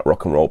things about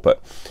rock and roll,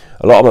 but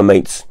a lot of my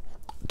mates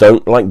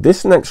don't like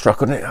this next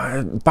record.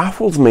 It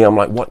baffles me. I'm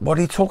like, what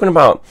are you talking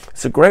about?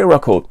 It's a great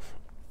record.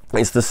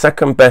 It's the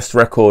second best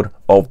record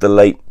of the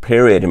late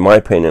period, in my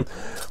opinion.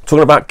 I'm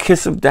talking about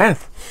Kiss of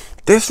Death.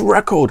 This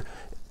record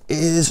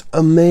is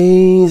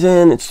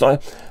amazing. It's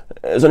like,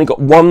 it's only got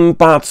one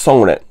bad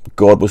song on it,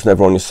 God Was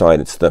Never On Your Side.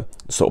 It's the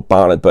sort of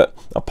ballad, but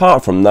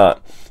apart from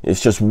that,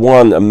 it's just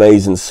one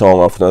amazing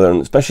song after another,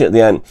 and especially at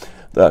the end,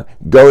 the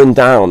Going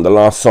Down, the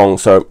last song.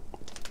 So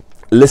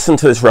listen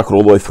to this record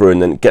all the way through,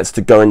 and then it gets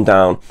to Going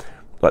Down,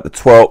 like the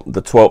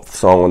 12th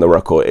song on the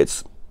record.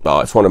 It's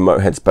one of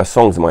Motorhead's best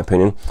songs, in my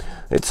opinion.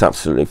 It's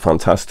absolutely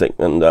fantastic,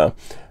 and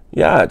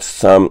yeah,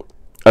 it's I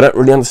don't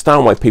really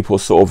understand why people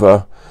sort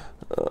of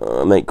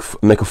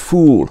make a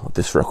fool of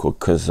this record,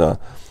 because I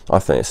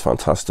think it's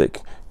fantastic.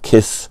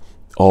 Kiss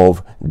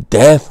of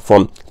Death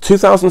from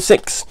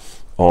 2006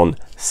 on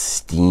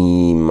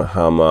Steam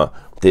Hammer.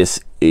 This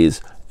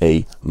is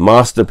a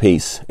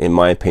masterpiece, in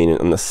my opinion,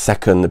 and the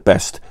second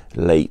best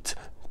late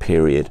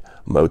period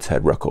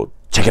Motorhead record.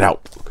 Check it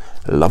out.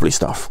 Lovely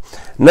stuff.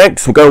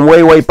 Next, we're going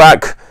way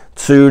back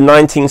to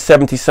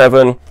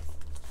 1977,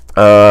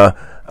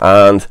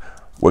 and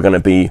we're going to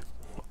be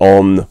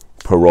on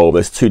Parole.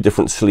 There's two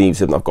different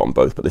sleeves, and I've got them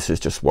both, but this is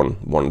just one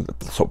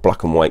sort of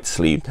black and white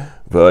sleeve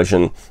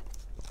version.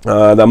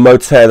 The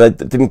Motorhead,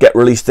 they didn't get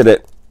released, did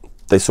it?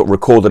 They sort of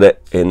recorded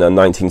it in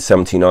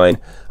 1979,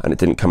 and it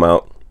didn't come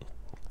out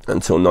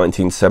until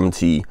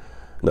 1970.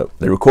 No,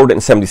 they recorded it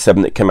in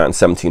 77. It came out in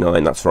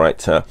 79. That's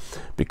right,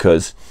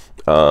 because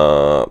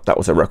that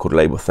was a record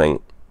label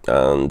thing,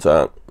 and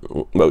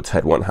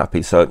Motorhead weren't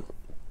happy, so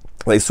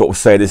they sort of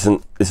say this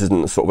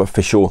isn't a sort of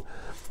official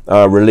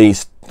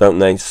release, don't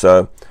they?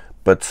 So,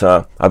 but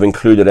I've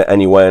included it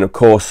anyway. And of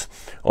course,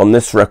 on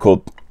this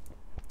record,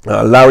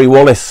 Larry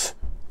Wallace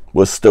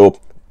was still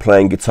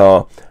playing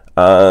guitar,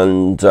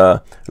 and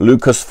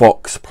Lucas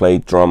Fox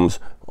played drums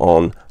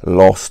on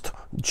Lost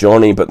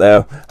Johnny, but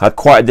they had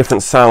quite a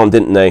different sound,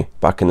 didn't they,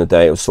 back in the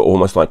day? It was sort of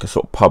almost like a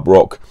sort of pub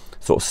rock,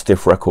 sort of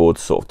stiff record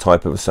sort of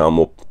type of a sound,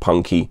 more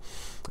punky,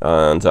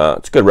 and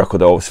it's a good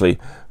record, obviously.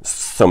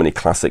 So many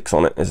classics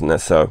on it, isn't there?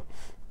 So,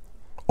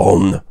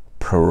 on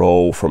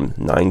Parole from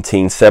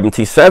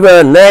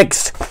 1977.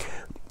 Next,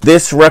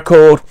 this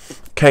record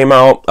came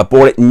out. I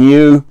bought it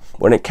new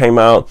when it came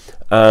out,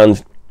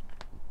 and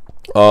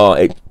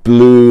it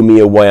blew me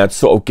away. I'd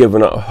sort of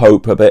given up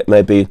hope a bit,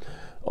 maybe,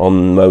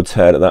 on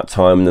Motorhead at that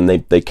time, and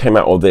then they came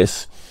out with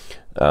this,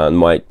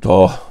 and I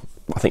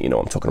think you know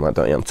what I'm talking about,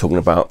 don't you? I'm talking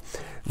about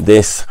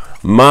this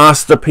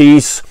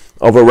masterpiece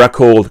of a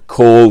record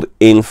called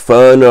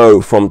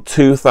Inferno from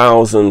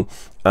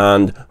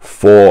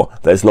 2004.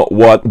 There's not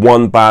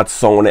one bad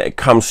song on it. It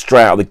comes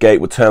straight out of the gate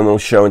with Terminal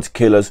Show into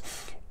Killers,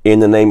 In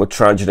the Name of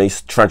Tragedy,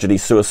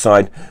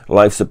 Suicide,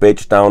 Life's a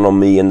Bitch, Down on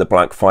Me, In the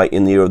Black Fight,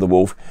 In the Ear of the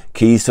Wolf,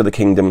 Keys to the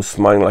Kingdom,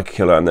 Smiling Like a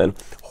Killer, and then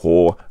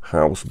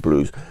Whorehouse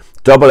Blues.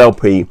 Double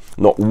LP,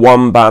 not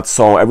one bad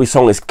song. Every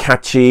song is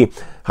catchy,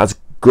 has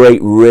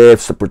great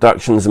riffs, the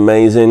production's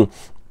amazing.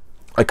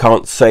 I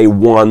can't say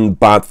one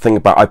bad thing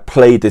about it. I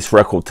played this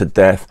record to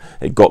death.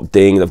 It got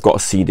dinged. I've got a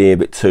CD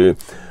of it too.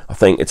 I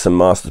think it's a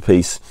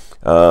masterpiece.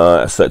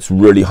 So it's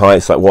really high.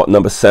 It's like, what,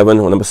 number 7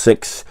 or number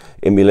 6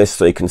 in my list,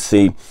 so you can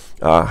see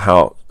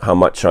how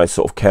much I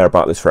sort of care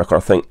about this record.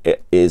 I think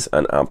it is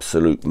an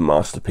absolute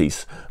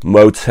masterpiece.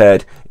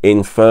 Motorhead,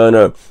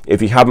 Inferno.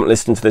 If you haven't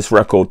listened to this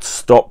record,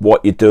 stop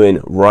what you're doing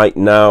right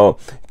now.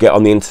 Get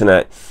on the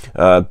internet.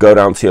 Go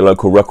down to your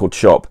local record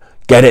shop.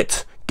 Get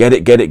it. Get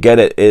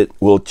it. It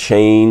will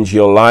change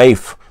your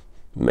life.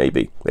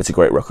 Maybe. It's a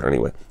great record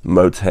anyway.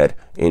 Motorhead,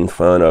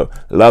 Inferno.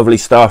 Lovely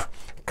stuff.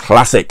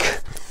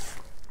 Classic.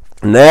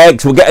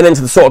 Next, we're getting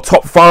into the sort of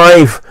top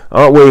 5,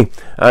 aren't we?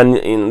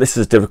 And this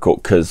is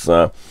difficult because,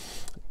 as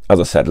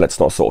I said, let's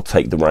not sort of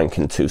take the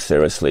ranking too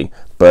seriously.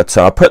 But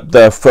I put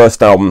the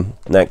first album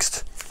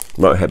next.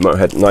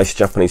 Motorhead. Nice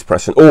Japanese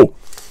pressing. Oh,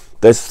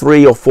 there's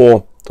 3 or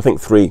 4, I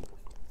think 3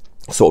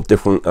 sort of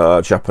different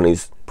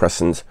Japanese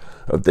pressings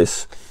of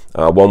this.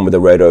 One with a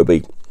red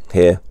obi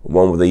here,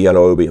 one with a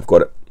yellow obi. I've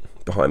got it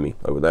behind me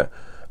over there,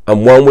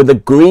 and one with a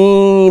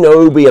green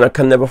obi, and I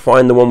can never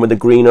find the one with the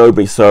green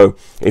obi. So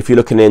if you're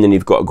looking in and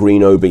you've got a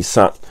green obi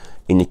sat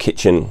in your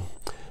kitchen,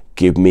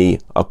 give me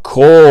a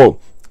call.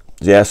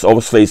 Yes,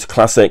 obviously it's a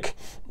classic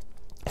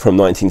from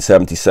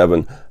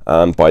 1977,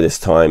 and by this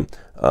time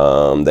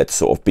they'd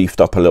sort of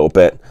beefed up a little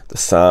bit the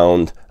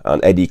sound,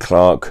 and Eddie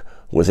Clarke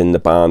was in the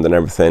band and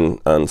everything,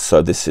 and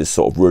so this is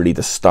sort of really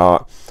the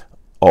start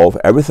of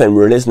everything,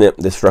 really, isn't it?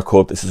 This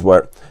record, this is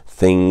where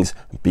things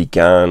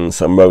began.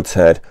 So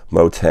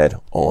Motorhead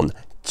on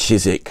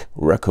Chiswick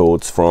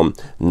Records from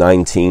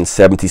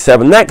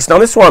 1977. Next, now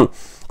this one,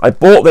 I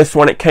bought this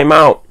when it came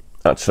out,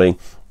 actually,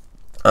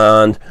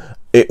 and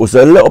it was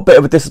a little bit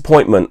of a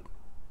disappointment,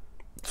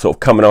 sort of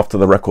coming after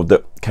the record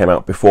that came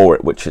out before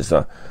it, which is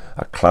a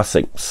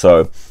classic.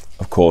 So,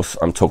 of course,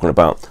 I'm talking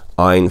about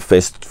Iron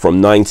Fist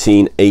from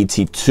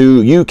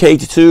 1982, UK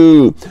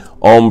 82,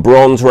 on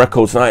Bronze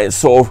Records. Now, it's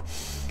sort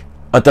of,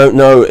 I don't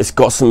know, it's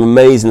got some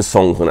amazing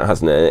songs on it,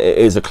 hasn't it? It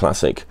is a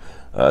classic.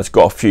 It's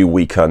got a few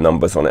weaker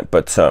numbers on it,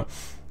 but I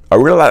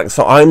really like it.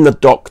 So I'm the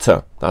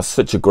Doctor. That's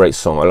such a great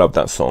song. I love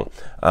that song.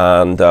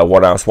 And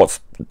what else?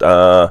 What's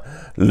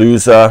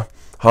Loser?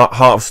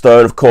 Heart of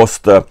Stone, of course,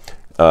 the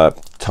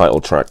title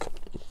track.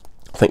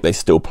 I think they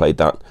still played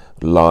that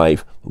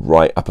live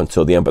right up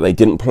until the end, but they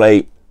didn't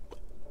play,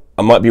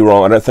 I might be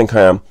wrong, I don't think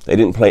I am, they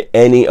didn't play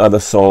any other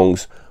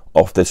songs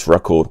off this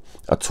record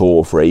at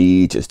all for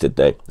ages, did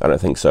they? I don't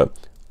think so.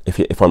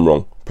 If I'm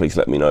wrong, please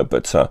let me know.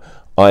 But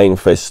Iron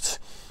Fist,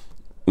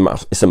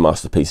 it's a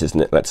masterpiece,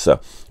 isn't it? Let's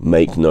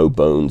make no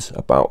bones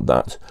about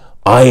that.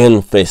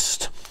 Iron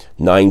Fist,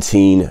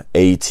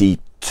 1982.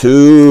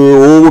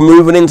 Oh, we're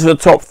moving into the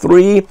top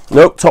 3.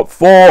 Nope, top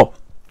 4.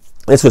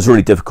 This was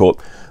really difficult.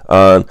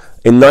 In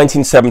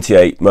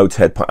 1978,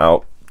 Motorhead put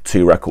out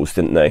 2 records,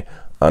 didn't they?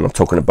 And I'm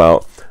talking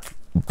about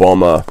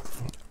Bomber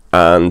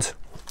and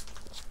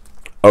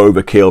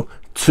Overkill.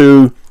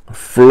 2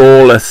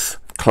 flawless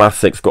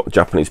classics. Got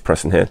Japanese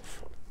pressing here,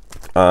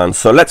 and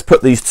so let's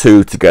put these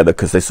 2 together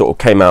because they sort of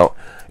came out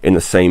in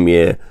the same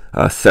year,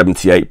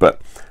 78,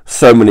 but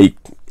so many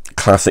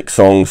classic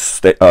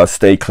songs.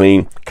 Stay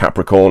Clean,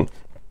 Capricorn,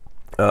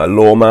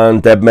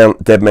 Lawman, Dead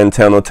Men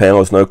Tell No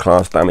Tales, No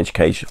Class, Damage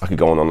Cage. I could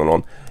go on and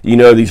on. You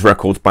know these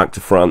records back to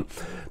front.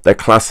 They're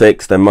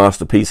classics, they're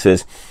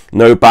masterpieces.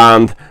 No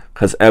band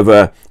has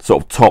ever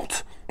sort of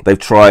topped. They've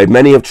tried,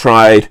 many have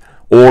tried,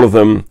 all of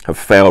them have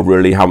failed,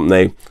 really, haven't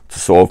they? To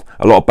sort of,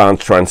 a lot of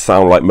bands try and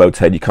sound like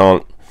Motorhead. You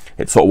can't,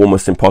 it's sort of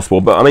almost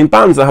impossible. But I mean,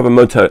 bands that have a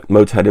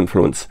Motorhead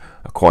influence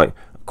are quite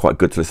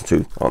good to listen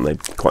to, aren't they?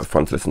 Quite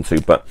fun to listen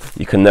to. But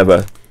you can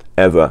never,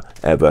 ever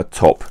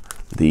top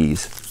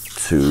these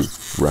 2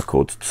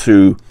 records.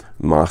 2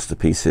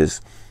 masterpieces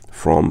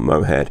from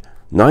Motorhead.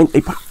 They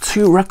put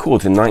 2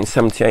 records in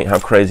 1978. How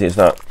crazy is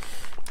that?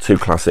 2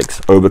 classics,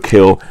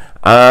 Overkill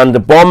and The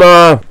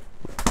Bomber.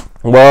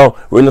 Well,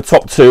 we're in the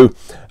top 2,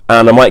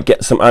 and I might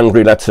get some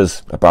angry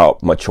letters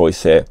about my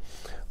choice here.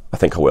 I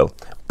think I will,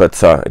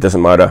 but it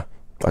doesn't matter.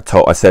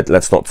 I said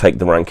let's not take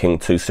the ranking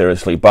too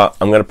seriously, but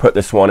I'm going to put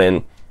this one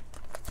in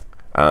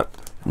at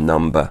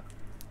number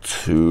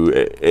 2.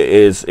 It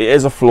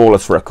is a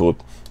flawless record,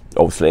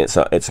 obviously it's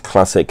a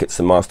classic, it's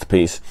a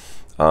masterpiece.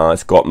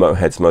 It's got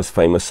Motorhead's most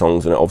famous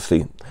songs in it,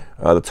 obviously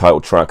the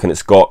title track, and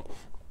it's got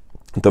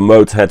the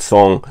Motorhead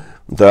song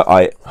that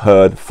I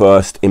heard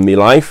first in my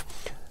life,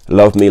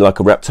 Love Me Like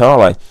a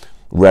Reptile. I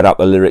read out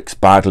the lyrics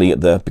badly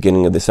at the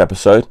beginning of this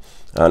episode,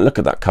 and look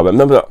at that cover.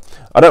 Remember,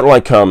 I don't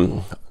like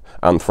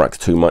Anthrax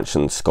too much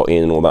and Scott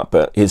Ian and all that,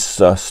 but his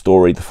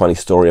story, the funny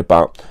story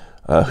about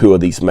who are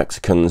these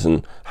Mexicans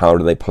and how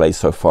do they play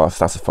so fast,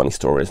 that's a funny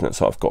story, isn't it?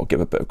 So I've got to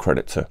give a bit of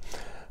credit to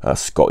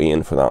Scott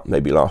Ian for that,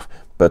 maybe laugh.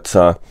 But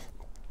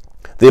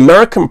the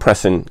American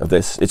pressing of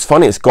this, it's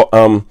funny, it's got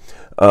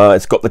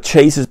the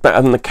Chase is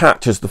Better Than the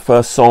Catch as the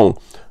first song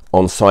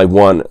on side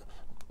 1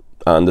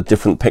 and a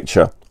different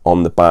picture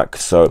on the back.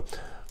 So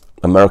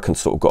Americans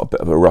sort of got a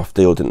bit of a rough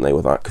deal, didn't they,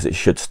 with that, because it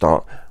should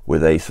start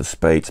with Ace of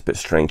Spades. A bit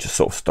strange to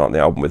sort of start the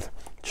album with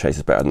Chase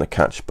is Better Than the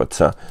Catch, but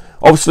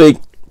obviously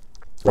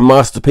a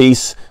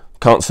masterpiece.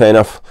 Can't say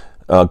enough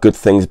good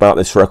things about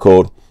this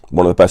record.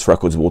 One of the best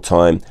records of all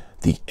time,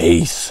 the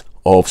Ace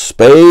of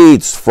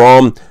Spades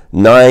from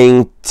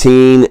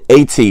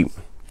 1980.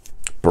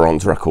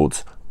 Bronze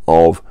records,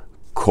 of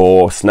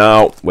course.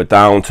 Now we're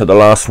down to the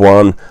last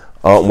one,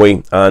 aren't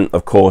we? And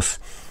of course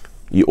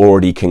you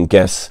already can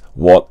guess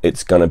what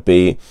it's gonna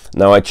be.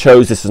 Now I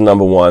chose this as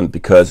number 1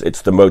 because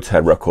it's the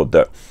Motorhead record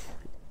that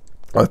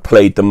I've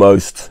played the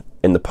most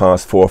in the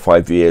past 4 or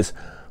 5 years.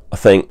 I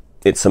think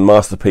it's a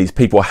masterpiece.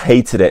 People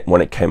hated it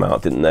when it came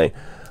out, didn't they?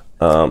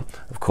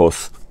 Of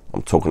course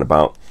I'm talking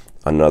about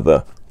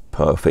Another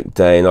Perfect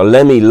Day. Now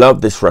Lemmy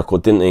loved this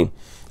record, didn't he?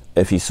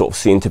 If you sort of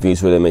see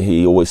interviews with him,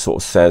 he always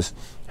sort of says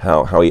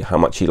how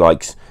much he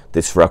likes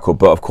this record.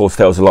 But of course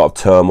there was a lot of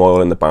turmoil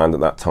in the band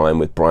at that time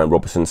with Brian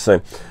Robertson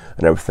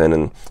and everything,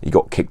 and he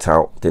got kicked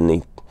out, didn't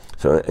he?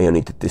 So he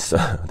only did this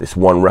this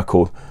one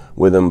record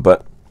with him.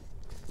 But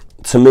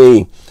to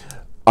me,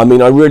 I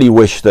mean, I really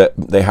wish that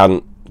they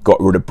hadn't got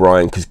rid of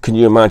Brian, because can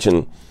you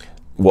imagine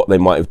what they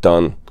might have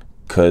done?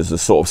 Because the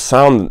sort of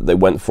sound that they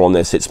went for on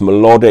this, it's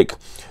melodic.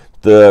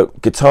 The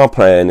guitar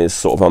playing is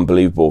sort of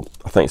unbelievable.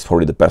 I think it's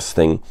probably the best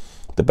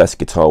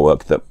guitar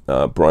work that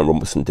Brian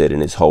Robertson did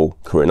in his whole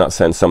career. And that's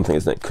saying something,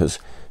 isn't it? Because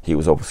he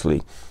was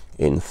obviously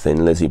in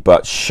Thin Lizzy.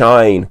 But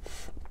Shine,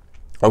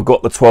 I've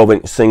got the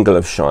 12-inch single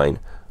of Shine.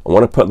 I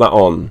want to put that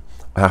on.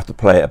 I have to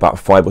play it about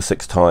 5 or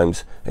 6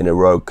 times in a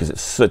row because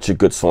it's such a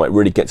good song. It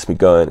really gets me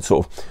going. It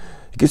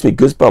gives me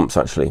goosebumps,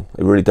 actually.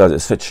 It really does.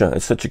 It's such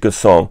a good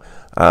song.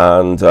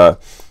 And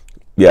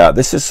yeah,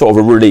 this is sort of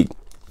a really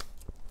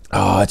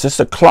it's just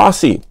a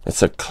classy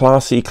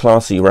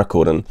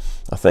record, and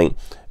I think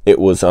it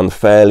was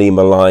unfairly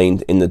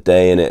maligned in the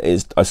day, and it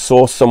is. I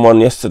saw someone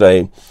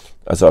yesterday,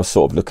 as I was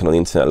sort of looking on the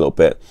internet a little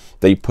bit,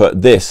 they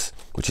put this,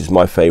 which is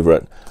my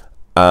favorite,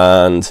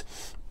 and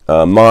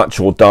March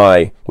or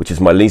Die, which is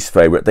my least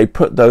favorite, they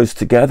put those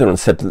together and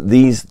said that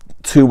these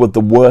two were the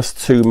worst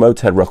 2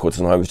 Motorhead records,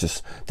 and I was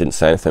just didn't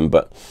say anything,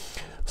 but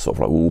sort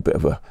of like, ooh, bit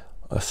of a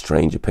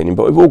strange opinion.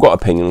 But we've all got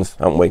opinions,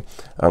 haven't we?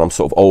 And I'm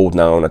sort of old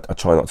now, and I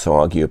try not to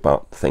argue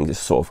about things. It's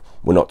sort of,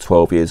 we're not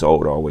 12 years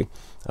old, are we?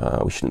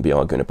 We shouldn't be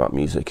arguing about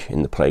music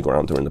in the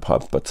playground or in the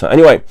pub. But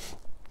anyway,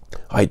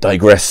 I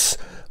digress.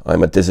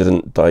 I'm a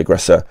dissident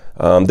digressor.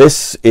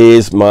 This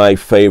is my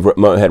favourite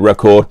Motorhead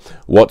record.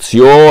 What's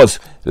yours?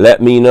 Let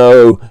me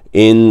know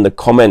in the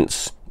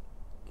comments.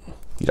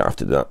 You don't have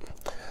to do that.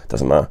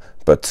 Doesn't matter.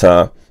 But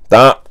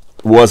that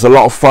was a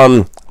lot of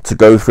fun to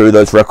go through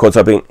those records.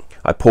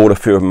 I pulled a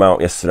few of them out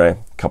yesterday. A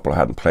couple I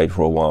hadn't played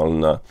for a while,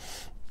 and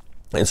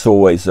it's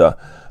always a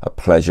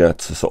pleasure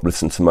to sort of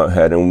listen to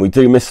Motorhead. And we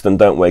do miss them,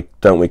 don't we?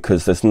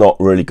 Because there's not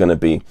really going to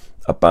be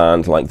a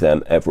band like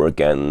them ever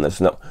again. There's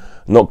not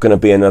going to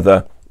be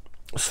another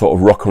sort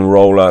of rock and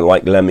roller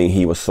like Lemmy.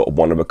 He was sort of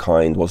one of a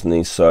kind, wasn't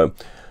he? So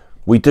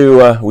we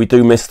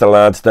do miss the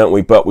lads, don't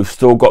we? But we've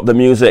still got the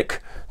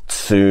music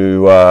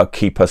to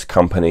keep us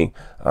company,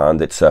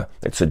 and it's a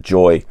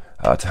joy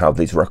to have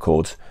these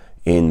records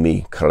in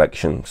me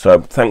collection.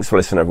 So thanks for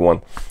listening,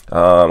 everyone.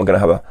 I'm going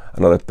to have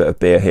another bit of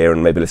beer here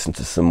and maybe listen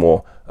to some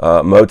more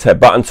Motorhead.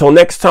 But until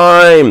next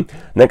time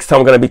we're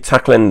going to be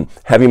tackling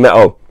heavy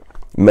metal,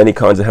 many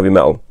kinds of heavy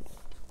metal.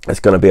 It's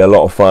going to be a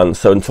lot of fun.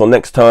 So until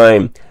next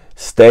time,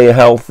 stay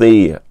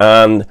healthy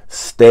and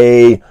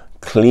stay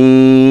clean.